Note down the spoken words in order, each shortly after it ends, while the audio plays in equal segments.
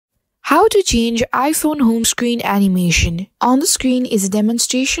How to change iPhone home screen animation. On the screen is a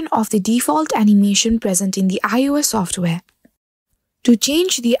demonstration of the default animation present in the iOS software. To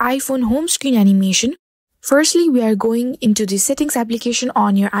change the iPhone home screen animation, firstly we are going into the settings application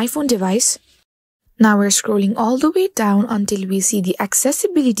on your iPhone device. Now we're scrolling all the way down until we see the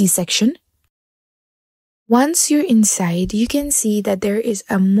accessibility section. Once you're inside, you can see that there is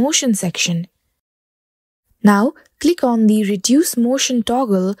a motion section. Now, click on the Reduce Motion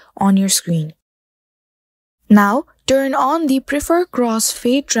toggle on your screen. Now, turn on the Prefer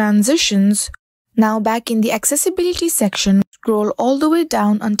Crossfade Transitions. Now, back in the Accessibility section, scroll all the way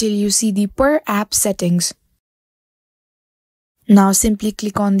down until you see the Per App settings. Now, simply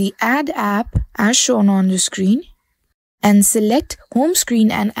click on the Add App as shown on the screen and select Home Screen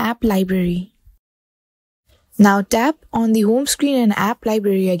and App Library. Now, tap on the Home Screen and App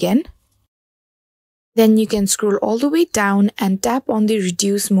Library again. Then you can scroll all the way down and tap on the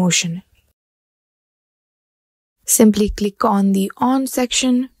Reduce Motion. Simply click on the On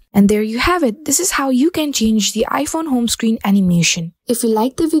section and there you have it. This is how you can change the iPhone home screen animation. If you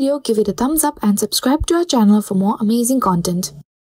liked the video, give it a thumbs up and subscribe to our channel for more amazing content.